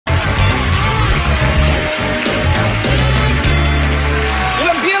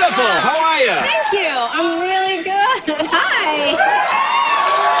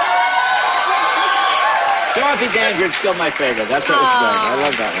you're still my favorite. That's what was great. I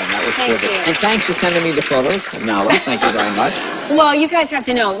love that one. That was Thank terrific. you. And thanks for sending me the photos, Nala. Thank you very much. Well, you guys have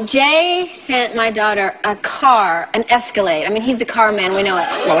to know, Jay sent my daughter a car, an Escalade. I mean, he's the car man, we know it.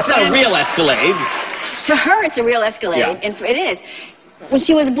 Well, it's not a real Escalade. To her, it's a real Escalade, Yeah. and it is. When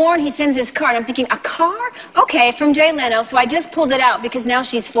she was born, he sends this car, and I'm thinking, a car? Okay, from Jay Leno. So I just pulled it out because now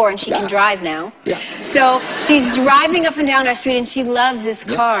she's 4 and she can drive now. Yeah. So she's driving up and down our street, and she loves this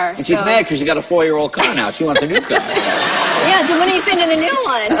car. And she's mad because she got a 4-year-old car now. She wants a new car. Yeah, so when are you sending a new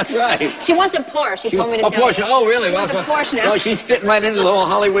one? That's right. She wants a Porsche. She told me to tell Porsche. you. Oh, really? She wants a Porsche now. Oh, she's fitting right into the whole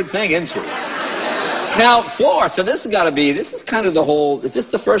Hollywood thing, isn't she? Now, 4, so this has got to be, this is kind of the whole, is this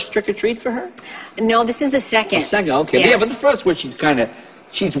the first trick-or-treat for her? No, this is the second. The second, okay. Yeah, but the first one, she's kind of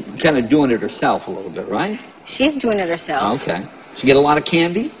doing it herself a little bit, right? She's doing it herself. Okay. She get a lot of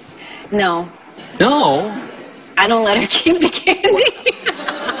candy? No. No? I don't let her keep the candy.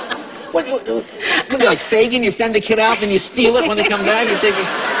 What, like Fagin, you send the kid out, then you steal it when they come back? You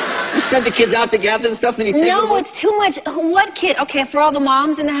send the kids out to gather and stuff, then you take it away? No, it's too much. What kid, okay, for all the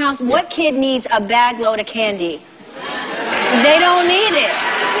moms in the house, what kid needs a bag load of candy? They don't need it.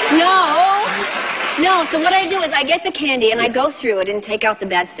 No, so what I do is I get the candy and I go through it and take out the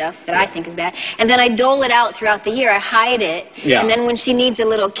bad stuff that I think is bad, and then I dole it out throughout the year. I hide it, and then when she needs a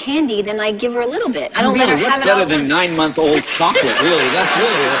little candy, then I give her a little bit. I don't let her have it all. What's better than 9-month-old chocolate, really? That's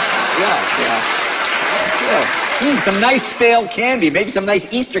really, some nice stale candy, maybe some nice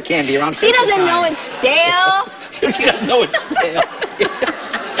Easter candy around She doesn't know it's stale. She doesn't know it's stale.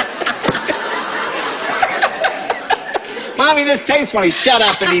 Mommy, this tastes funny. Shut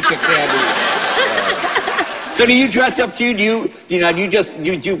up and eat your candy. So do you dress up too? Do you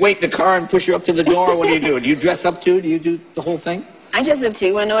wait in the car and push her up to the door? Or what do you do? Do you dress up too? Do you do the whole thing? I dress up too.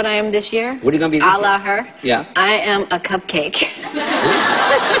 You want to know what I am this year? What are you going to be this year? A la her? Yeah. I am a cupcake.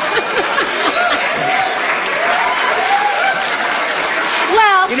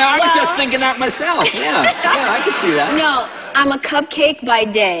 You know, I was just thinking that myself. Yeah, I could see that. No, I'm a cupcake by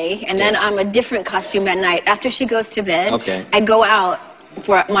day, and then I'm a different costume at night. After she goes to bed, I go out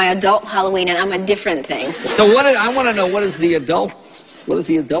for my adult Halloween, and I'm a different thing. So I want to know, what is the adult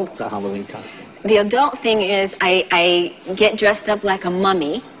Halloween costume? The adult thing is I get dressed up like a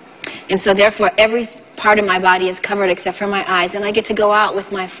mummy, and so therefore every part of my body is covered except for my eyes, and I get to go out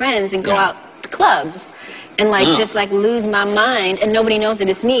with my friends and go out to clubs. And just lose my mind, and nobody knows that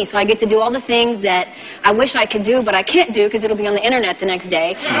it's me. So I get to do all the things that I wish I could do, but I can't do because it'll be on the internet the next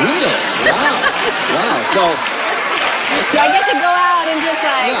day. Really? Wow. So I get to go out and just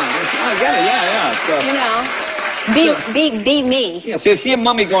I get it. So, be me. Yeah. So if you see a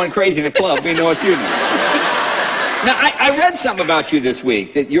mummy going crazy in a club, we know it's you. Now I read something about you this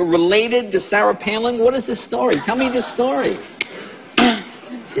week that you're related to Sarah Palin. What is this story? Tell me this story.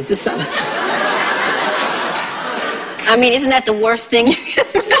 Is this something? I mean, isn't that the worst thing you can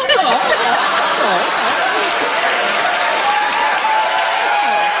do?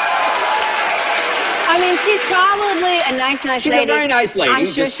 I mean, she's probably a nice lady. She's a very nice lady.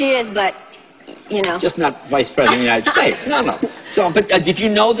 I'm sure she is, but, you know. Just not Vice President of the United States. No. So, but did you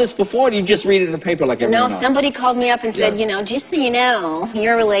know this before, or did you just read it in the paper like everyone else? No, somebody called me up and said, you know, just so you know,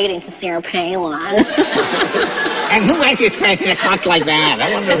 you're relating to Sarah Palin. And who is this person that talks like that?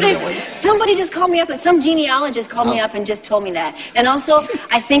 I wonder who that was. Somebody just called me up, some genealogist called me up and just told me that. And also,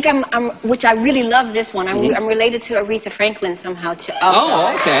 I think which I really love this one, I'm related to Aretha Franklin somehow, too.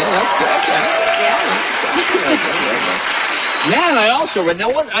 Oh, okay. That's good. Okay. Yeah, and I also read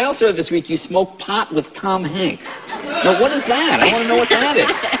this week you smoked pot with Tom Hanks. Now, what is that? I want to know what that is.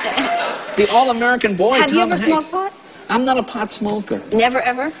 The all-American boy, Tom Hanks. Have you ever smoked pot? I'm not a pot smoker. Never,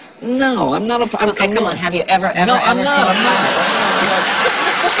 ever? No, I'm not a pot. Okay, come on. Have you ever? No, I'm not.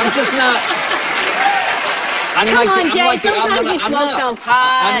 I'm just not. Come on, Jay. Sometimes you smoke some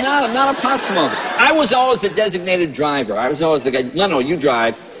pot. I'm not a pot smoker. I was always the designated driver. I was always the guy. No, you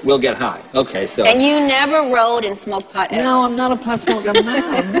drive. We'll get high. Okay, so. And you never rode and smoked pot ever? No, I'm not a pot smoker. I'm not.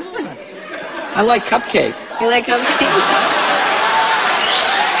 I like cupcakes. You like cupcakes?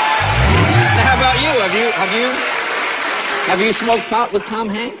 Now, how about you? Have you smoked pot with Tom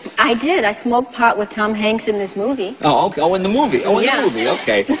Hanks? I did. I smoked pot with Tom Hanks in this movie. Oh, okay. Oh, in the movie. Oh, in the movie.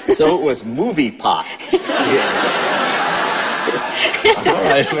 Okay. So it was movie pot. All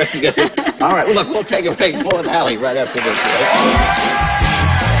right. Very good. All right. Well, look, we'll take a break. More with Halle right after this.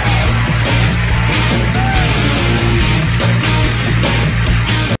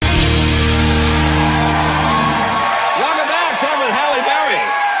 Welcome back. Talk with Halle Berry.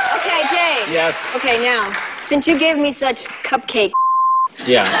 Okay, Jay. Yes. Okay, now. Since you gave me such cupcake,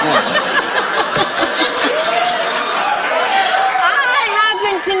 yeah. I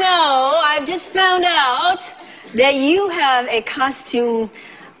happen to know, I've just found out that you have a costume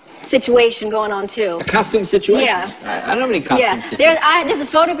situation going on, too. A costume situation? Yeah. I don't have any costume situations. There's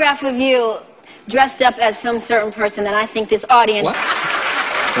a photograph of you dressed up as some certain person that I think this audience... What?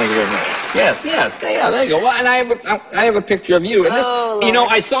 Thank you very much. Yes, yeah, there you go. Well, and I have a picture of you. And this, you know,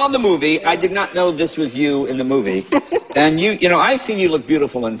 I saw the movie. I did not know this was you in the movie. And you know, I've seen you look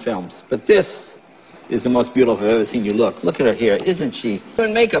beautiful in films, but this is the most beautiful I've ever seen you look. Look at her here. Isn't she?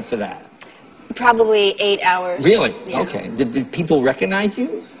 Doing makeup for that. Probably 8 hours. Really? Yeah. Okay. Did people recognize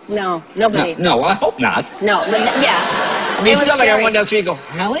you? No, nobody. No, well, I hope not. No, but yeah. I mean, somebody I went down the street and go,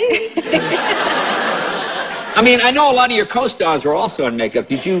 Halle? I mean, I know a lot of your co-stars were also in makeup.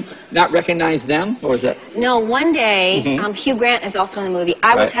 Did you not recognize them, or is that... No, one day, Hugh Grant is also in the movie.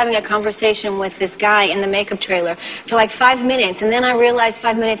 I was having a conversation with this guy in the makeup trailer for like 5 minutes, and then I realized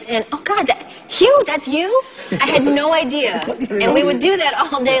 5 minutes in, oh, God, Hugh, that's you? I had no idea. And we would do that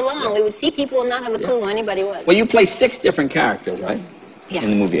all day long. We would see people and not have a clue who anybody was. Well, you play 6 different characters, right? Yeah.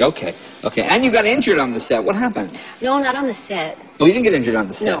 In the movie, okay. Okay, and you got injured on the set. What happened? No, not on the set. Oh, you didn't get injured on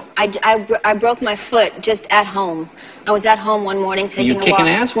the set? No, I broke my foot just at home. I was at home one morning taking a walk. You kicking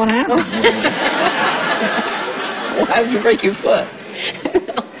ass? What happened? How did you break your foot?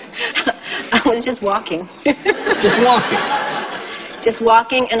 I was just walking. Just walking? Just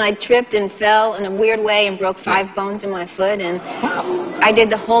walking, and I tripped and fell in a weird way and broke 5 bones in my foot, and I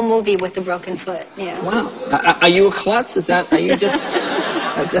did the whole movie with a broken foot. Yeah. Wow. Are you a klutz? Is that? Are you just?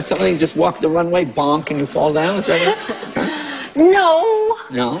 That's something. Just walk the runway, bonk, and you fall down. Is that it? Okay. No.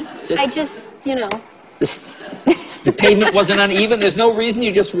 No. I just, you know. The pavement wasn't uneven. There's no reason.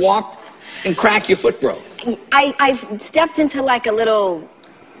 You just walked and cracked your foot broke. I stepped into like a little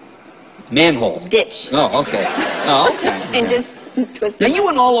manhole. Ditch. Oh, okay. Oh, okay. And just. Now, you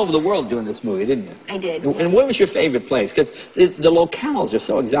went all over the world doing this movie, didn't you? I did. And what was your favorite place? Because the locales are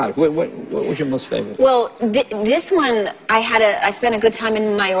so exotic. What was your most favorite? Well, this one, I spent a good time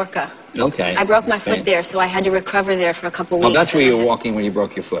in Mallorca. Okay. I broke my foot there, so I had to recover there for a couple weeks. Oh, that's where you were walking when you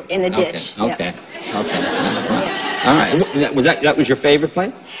broke your foot? In the ditch. Okay. Yeah. Okay. Yeah. All right. That was your favorite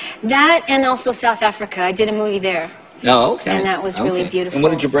place? That and also South Africa. I did a movie there. Oh, okay. And that was really beautiful. And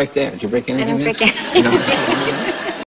what did you break there? Did you break anything? I didn't break anything. No.